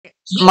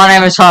My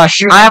name is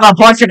Hush. I have a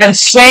bunch of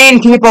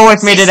insane people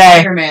with me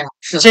today. Spider-Man.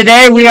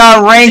 Today we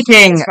are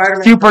ranking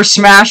Super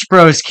Smash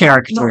Bros.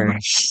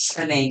 characters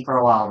A name for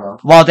a while though.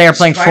 while they are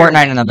playing Spider-Man.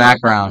 Fortnite in the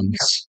background.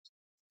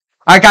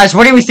 Alright guys,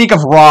 what do we think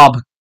of Rob?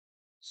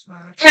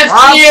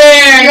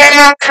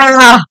 Yeah!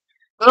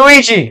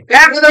 Luigi!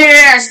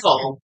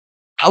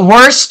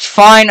 Worst,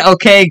 fine,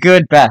 okay,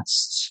 good,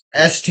 best.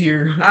 S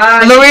tier.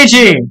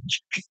 Luigi!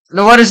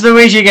 What does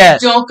Luigi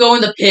get? Don't go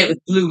in the pit with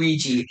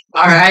Luigi.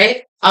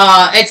 Alright?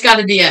 It's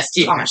gotta be S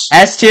tier.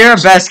 S tier,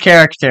 best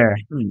character.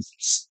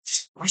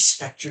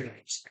 Respect your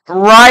names.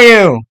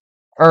 Ryu!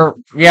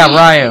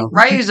 Ryu.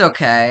 Ryu's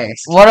okay.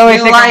 What do we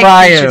think of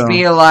Ryu? It should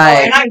be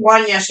like. And I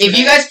won yesterday. If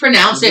you guys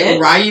pronounce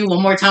it Ryu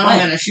one more time, I'm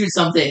gonna shoot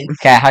something.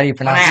 Okay, how do you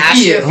pronounce When I it?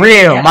 asked you-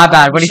 Ryu, my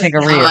bad. What do you think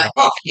of Ryu? A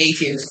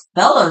tier.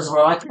 Fellas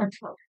were like.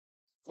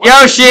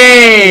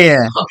 Yoshi!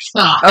 Oh,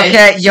 God.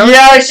 Okay,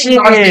 Yoshi!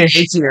 A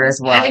tier as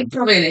I well. think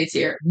probably an A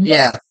tier.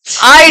 Yeah.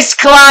 Ice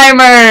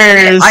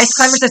Climbers! Ice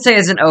Climbers, I'd say,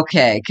 isn't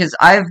okay, because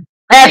I've.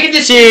 F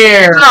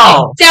tier!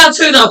 Oh, down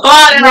to the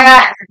bottom.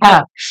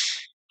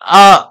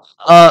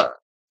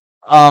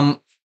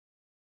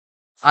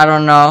 I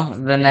don't know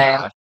the name.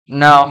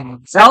 No.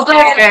 Zelda?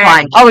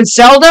 Fine. Oh, it's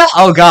Zelda?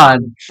 Oh god.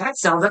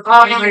 That's Zelda.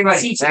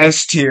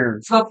 S tier.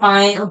 So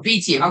fine. Oh, B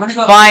tier. I'm gonna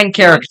go. Fine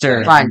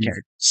character. Fine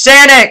character.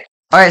 Sonic!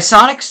 Alright,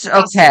 Sonic's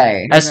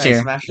okay. S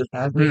tier.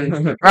 Oh.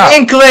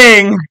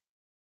 Inkling!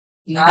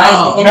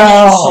 No.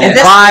 No. Is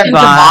this Bye in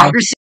bye.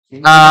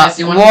 democracy?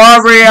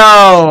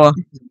 Wario!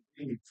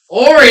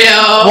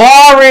 Oreo.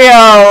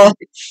 Wario!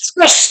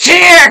 S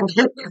tier!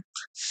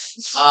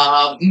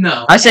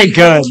 No. I say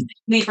good.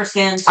 Me for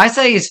skins. I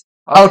say he's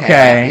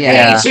Okay,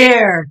 yeah.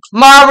 Cheer.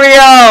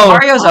 Mario!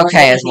 Mario's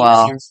okay as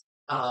well.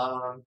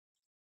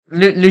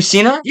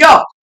 Lucina?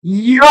 Yo!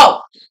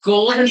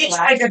 Golden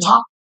flag.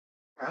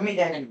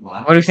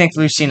 What do you think,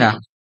 Lucina?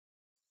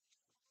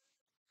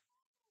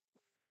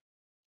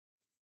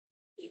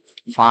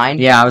 Fine.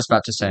 Yeah, I was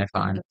about to say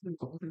fine.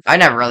 I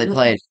never really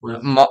played.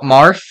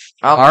 Marth?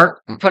 Oh, Marth?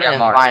 Put it Yeah, in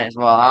Marth. fine as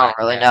well. I don't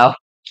really know.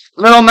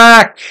 Little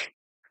Mac!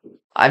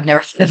 I've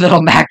never played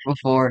Little Mac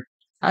before.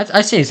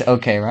 I say he's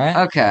okay,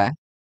 right? Okay.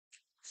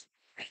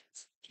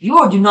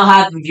 You do not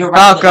have your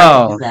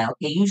Falco. Okay,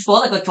 you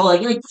swallow the controller.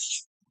 You're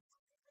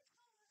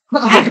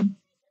like,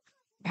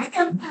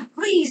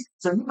 please.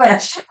 So you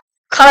better.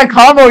 What kind of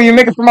combo are you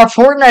making from our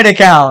Fortnite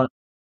account?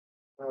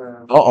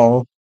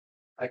 Uh-oh.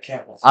 I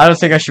can't. I don't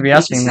think I should be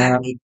asking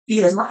that. He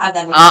does not have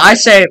that. I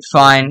say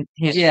fine.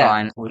 He's Yeah.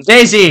 fine.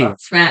 Daisy!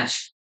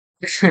 Smash.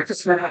 Good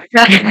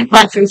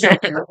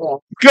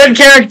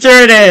character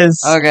it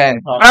is! Okay.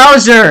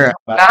 Bowser!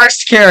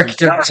 Worst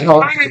character.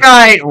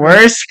 Right,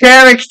 worst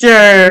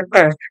character!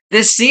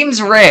 This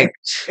seems rigged.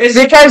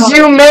 Because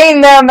you main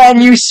them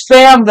and you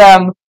spam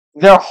them,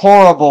 they're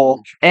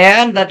horrible.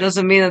 And that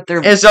doesn't mean that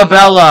they're.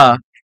 Isabella.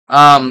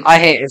 I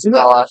hate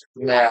Isabella.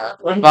 Yeah.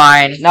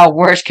 Fine. No,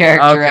 worst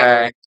character ever.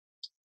 Okay.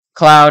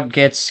 Cloud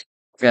gets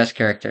best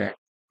character.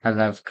 I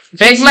love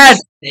Pigman!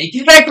 Thank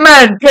you.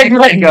 Pigman!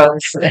 Pigman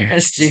goes.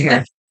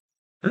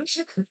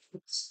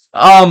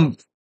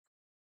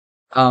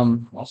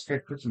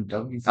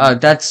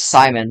 That's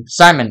Simon.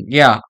 Simon.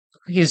 Yeah,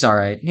 he's all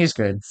right. He's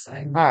good.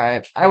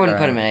 Alright. I wouldn't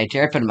put him in A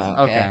tier. I'd put him in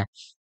okay. Okay.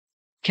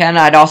 Ken,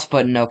 I'd also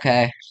put in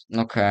okay.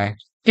 Okay.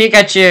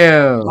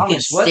 Pikachu.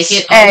 Stick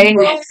it A.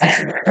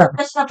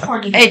 That's not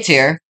for you. A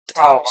tier.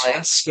 Probably.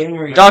 What skin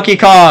were you? Donkey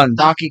Kong.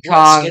 Donkey What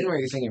Kong skin were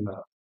you thinking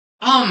about?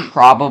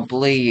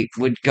 probably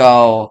would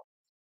go.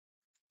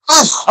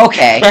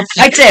 Okay.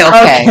 I'd say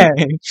okay.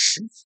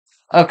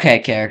 Okay,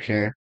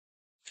 character.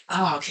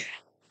 Oh, okay.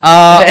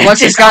 What's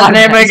this guy's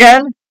name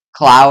again?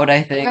 Cloud,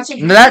 I think.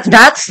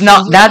 That's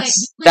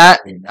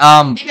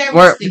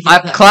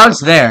Cloud's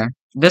there.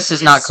 This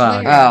is not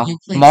Cloud. Oh.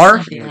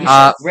 Marth?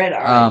 Red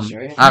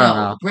I don't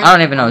know. I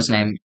don't even know his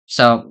name.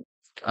 So,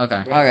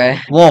 okay. Okay.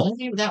 Wolf. I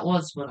think that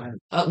was what I.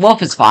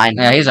 Wolf is fine.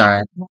 Yeah, he's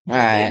alright.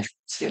 Alright.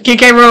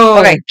 Kikeru.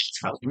 Okay.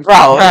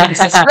 Bro,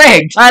 it's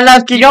rigged. I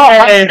love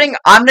Kikeru.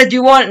 I'm gonna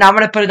do one and I'm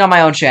gonna put it on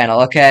my own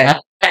channel, okay?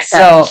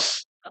 So,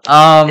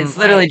 it's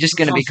literally just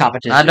gonna be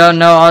competition. I don't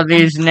know all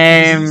these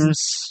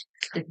names.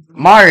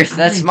 Marth,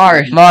 that's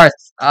Marth. Marth.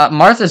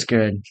 Martha's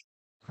good.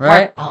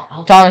 Right?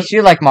 Thomas,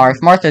 you like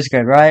Marth. Martha's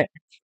good, right?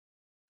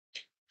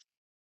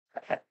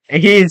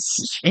 He.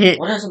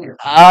 What is it?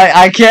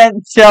 I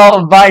can't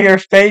tell by your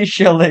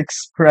facial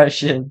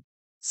expression.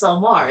 So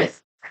Marth.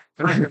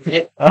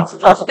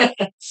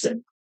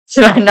 Should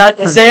I not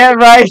say it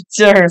right,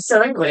 sir? So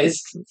anyways.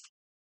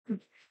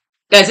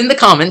 Guys, in the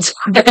comments.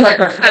 What did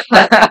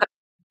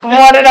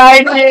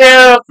I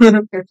do?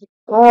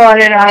 What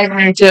did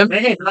I do, Jim?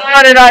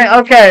 What did I?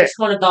 Okay. It's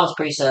one of those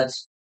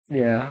presets.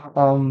 Yeah.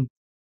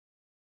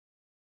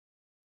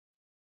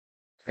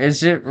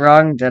 Is it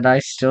wrong that I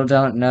still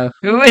don't know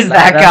Who is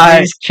that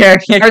guy?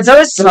 character? Are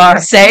those the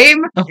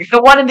same?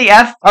 The one in the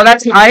F? Oh,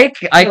 that's Ike.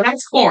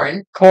 That's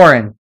Corin.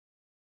 Corin.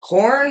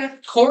 Corin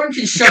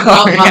can shove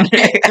up my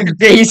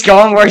He's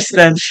going worse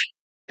than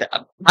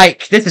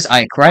Ike. This is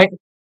Ike, right?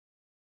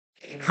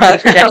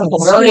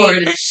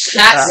 Sword.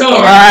 That sword.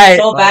 Alright.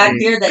 So bad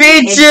here that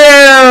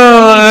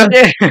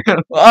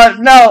Pichu! Oh,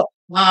 no.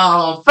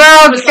 Oh,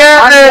 Falcon!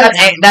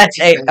 That's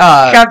eight.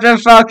 Captain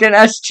Falcon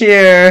S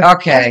tier.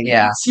 Okay,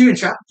 yeah. It's human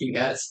trafficking, you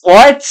guys.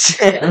 What?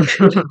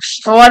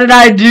 What did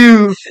I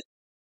do?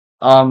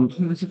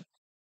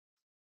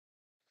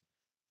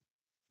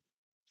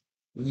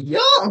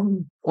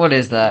 What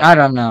is that? I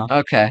don't know.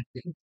 Okay.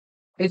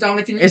 It's on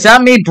with you. Is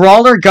that me,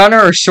 Brawler,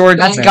 Gunner, or Swordsman?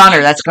 That's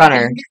Gunner. That's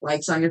Gunner.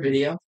 Likes on your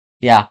video.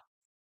 Yeah.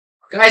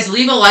 Guys,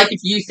 leave a like if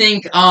you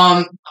think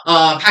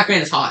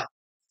Pac-Man is hot.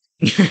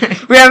 We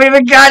haven't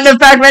even gotten to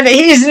Pac-Man.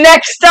 He's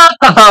next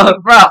up,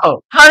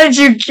 bro. How did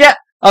you get?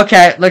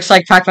 Okay, looks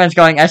like Pac-Man's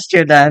going S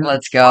tier then.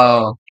 Let's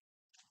go.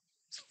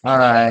 All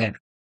right.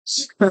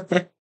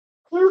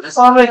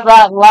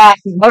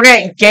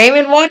 Okay,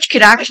 Game & Watch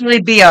could actually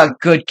be a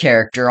good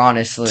character,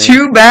 honestly.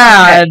 Too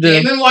bad.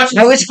 Game & Watch.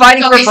 I was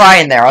fighting for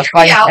Brian there. I was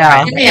fighting.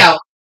 Hear me out.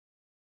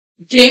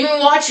 Game &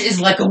 Watch is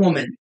like a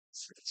woman.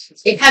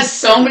 It has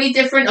so many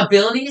different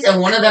abilities, and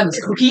one of them is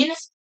cooking.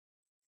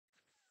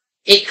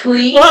 It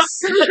cleans.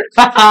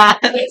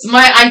 It's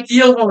my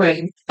ideal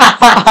woman.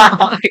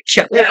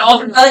 It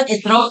also does.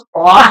 It throws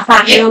off.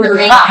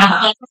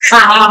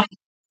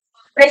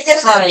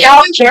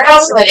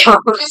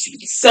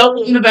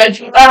 So in the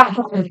bedroom.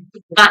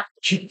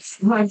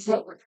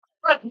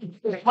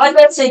 Why did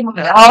I say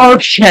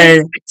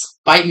Okay.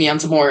 Bite me on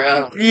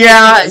tomorrow.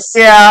 Yeah.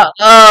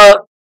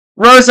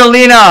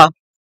 Rosalina.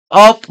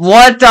 Oh,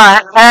 what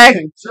the heck?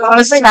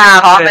 Thomas,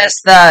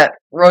 that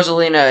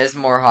Rosalina is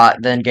more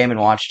hot than Game &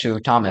 Watch to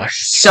Thomas.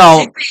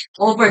 So,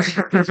 over?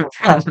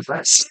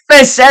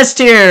 Space S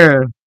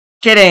tier.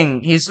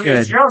 Kidding, he's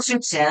good. Zero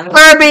Suit Sam.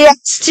 Kirby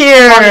S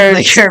tier.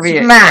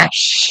 Kirby.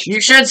 Smash. You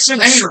should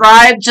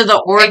subscribe to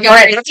the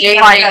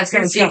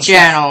MrEpicSkip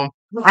channel.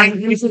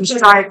 You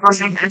subscribe for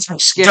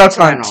MrEpicSkip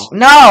channel.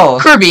 No.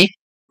 Kirby,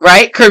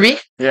 right? Kirby.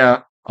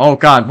 Yeah. Oh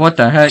God, what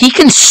the heck? He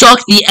can suck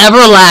the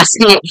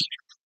everlasting.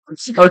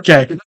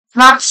 Okay.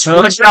 Not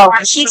so.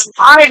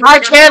 I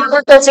can't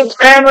put this in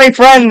family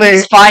friendly.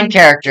 He's fine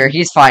character.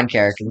 He's fine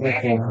character.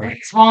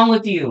 What's wrong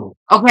with you?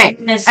 Okay.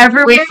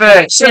 Every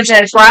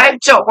subscribe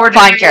to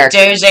Ordinary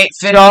Days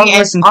 850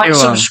 and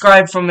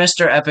Unsubscribe from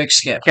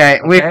MrEpicSkip. Okay,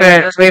 we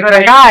put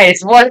guys,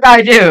 what did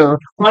I do?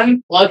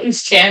 Unplug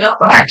his channel.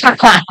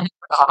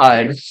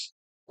 God.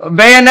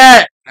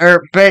 Bayonet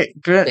or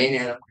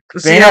Bayonet.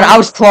 I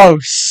was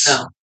close.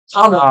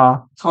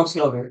 No. Tom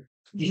Silver.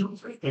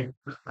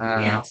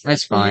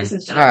 That's fine.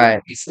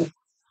 Alright.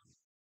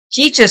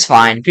 Peach is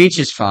fine. Peach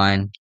is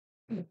fine.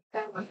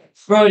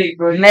 Brody.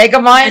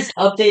 Megamind? Has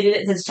updated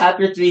it since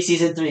chapter 3,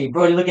 season 3.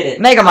 Brody, look at it.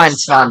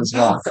 Megamind's fine as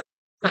well.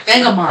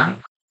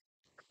 Megamon.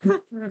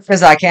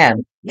 Because I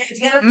can.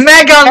 Mega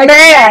Mega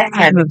Man!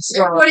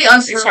 Everybody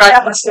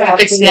unsubscribe.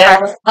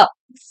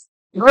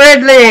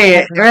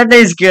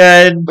 Ridley's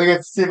good. We're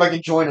gonna see if I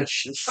can join a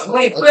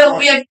Wait, Will,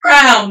 we have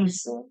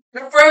crowns.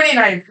 Brody and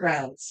I have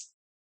crowns.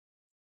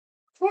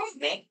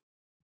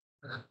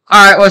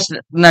 Alright, what's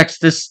next?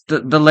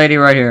 The lady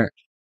right here.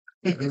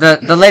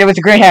 The lady with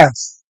the green hair.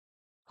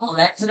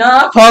 Paulette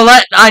enough?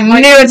 Paulette, I knew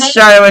it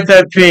started with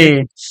a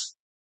P.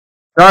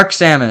 Dark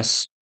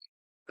Samus.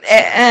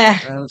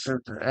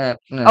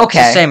 No,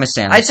 Okay. Same as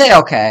Samus. I'd say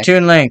okay.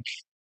 Toon Link.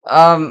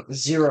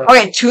 Zero.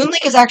 Okay, Toon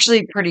Link is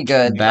actually pretty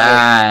good.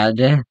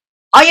 Bad.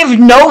 I have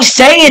no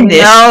say in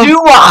this, No. do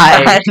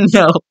I?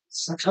 No.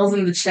 Tell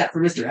them in the chat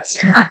for Mr. S.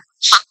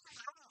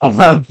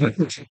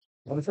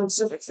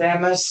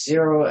 Samus,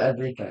 zero,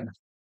 everything.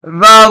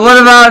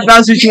 What about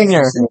Bowser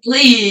Jr.?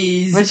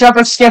 Please.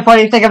 MrEpicSkip, what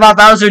do you think about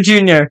Bowser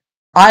Jr.?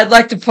 I'd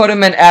like to put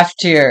him in F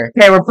tier.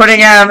 Okay, we're putting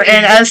him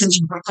in S.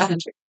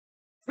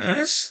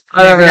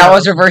 That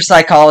was reverse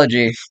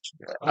psychology.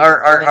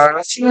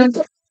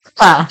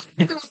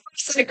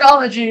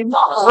 Psychology.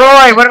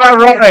 Roy, what about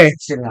Roy?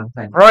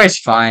 Roy's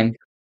fine.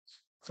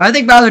 I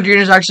think Bowser Jr.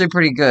 is actually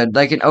pretty good.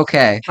 Like an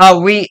okay.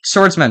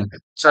 Swordsman.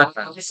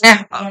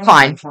 Yeah,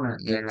 fine.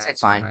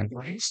 It's fine.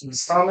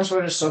 Thomas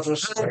with his social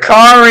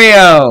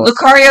Lucario.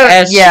 Lucario,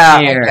 S yeah,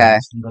 tier. okay.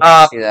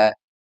 See that.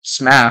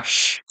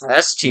 Smash.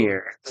 S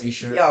tier.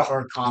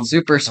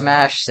 Super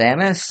Smash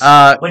Samus?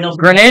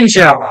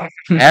 Greninja.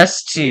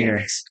 S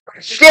tier.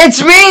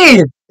 It's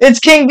me! It's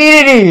King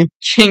Dedede.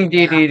 King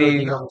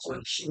Dedede.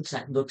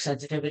 Look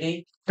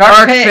sensitivity?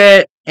 Dark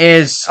Pit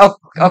is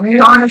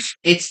Okay.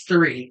 It's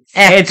 3.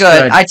 It's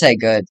good. good. I'd say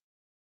good.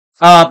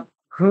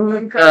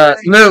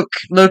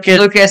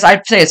 Lucas,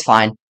 I'd say it's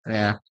fine.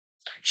 Yeah.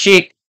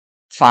 Sheik,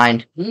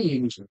 fine.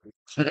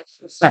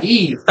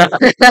 Steve.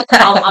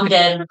 I'm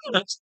dead.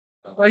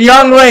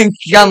 Young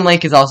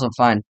Link is also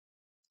fine.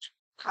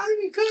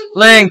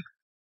 Link,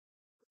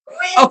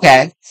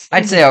 Okay.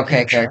 I'd say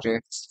okay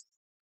character.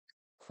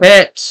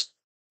 Pit.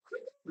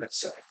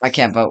 I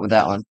can't vote with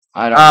that one.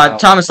 I don't know.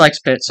 Thomas likes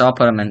Pit, so I'll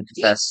put him in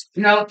this.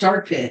 No,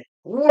 Dark Pit.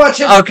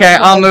 Okay,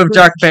 I'll move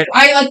Dark Pit.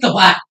 I like the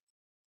black.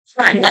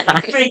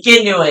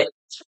 Freaking knew it.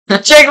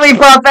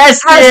 Jigglypuff, S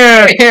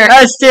tier.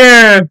 S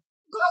tier.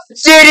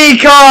 Diddy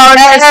Kong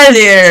S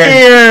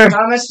tier.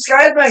 Thomas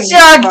subscribing.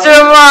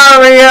 Dr.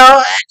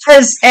 Mario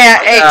S A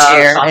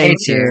tier. A A tier.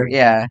 tier.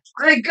 Yeah.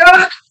 My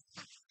God.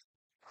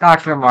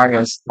 Dr.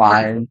 Mario's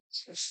fine.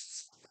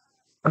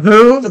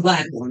 Who? The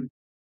black one.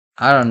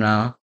 I don't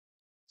know.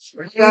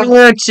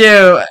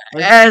 Mewtwo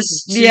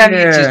S Yeah,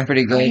 Mewtwo's tier.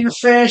 pretty good. You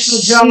finished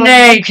the job.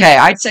 Snake. Okay,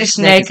 I'd say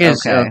Snake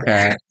is okay.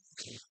 okay.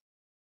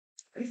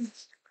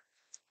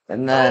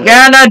 And then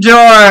I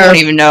Ganondorf. don't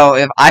even know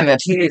if I'm a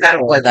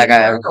played that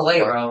guy ever.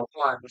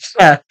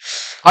 Yeah.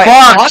 Fox.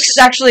 Fox. is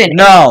actually an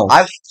No.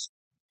 I've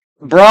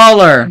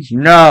Brawler.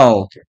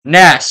 No.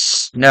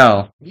 Ness.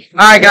 No.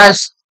 Alright,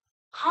 guys.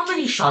 How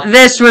many shots?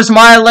 This was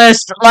my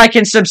list. Like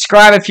and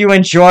subscribe if you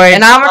enjoyed.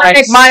 and I'm gonna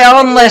make my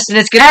own list, and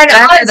it's gonna be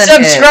And better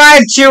than his.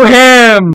 unsubscribe to him.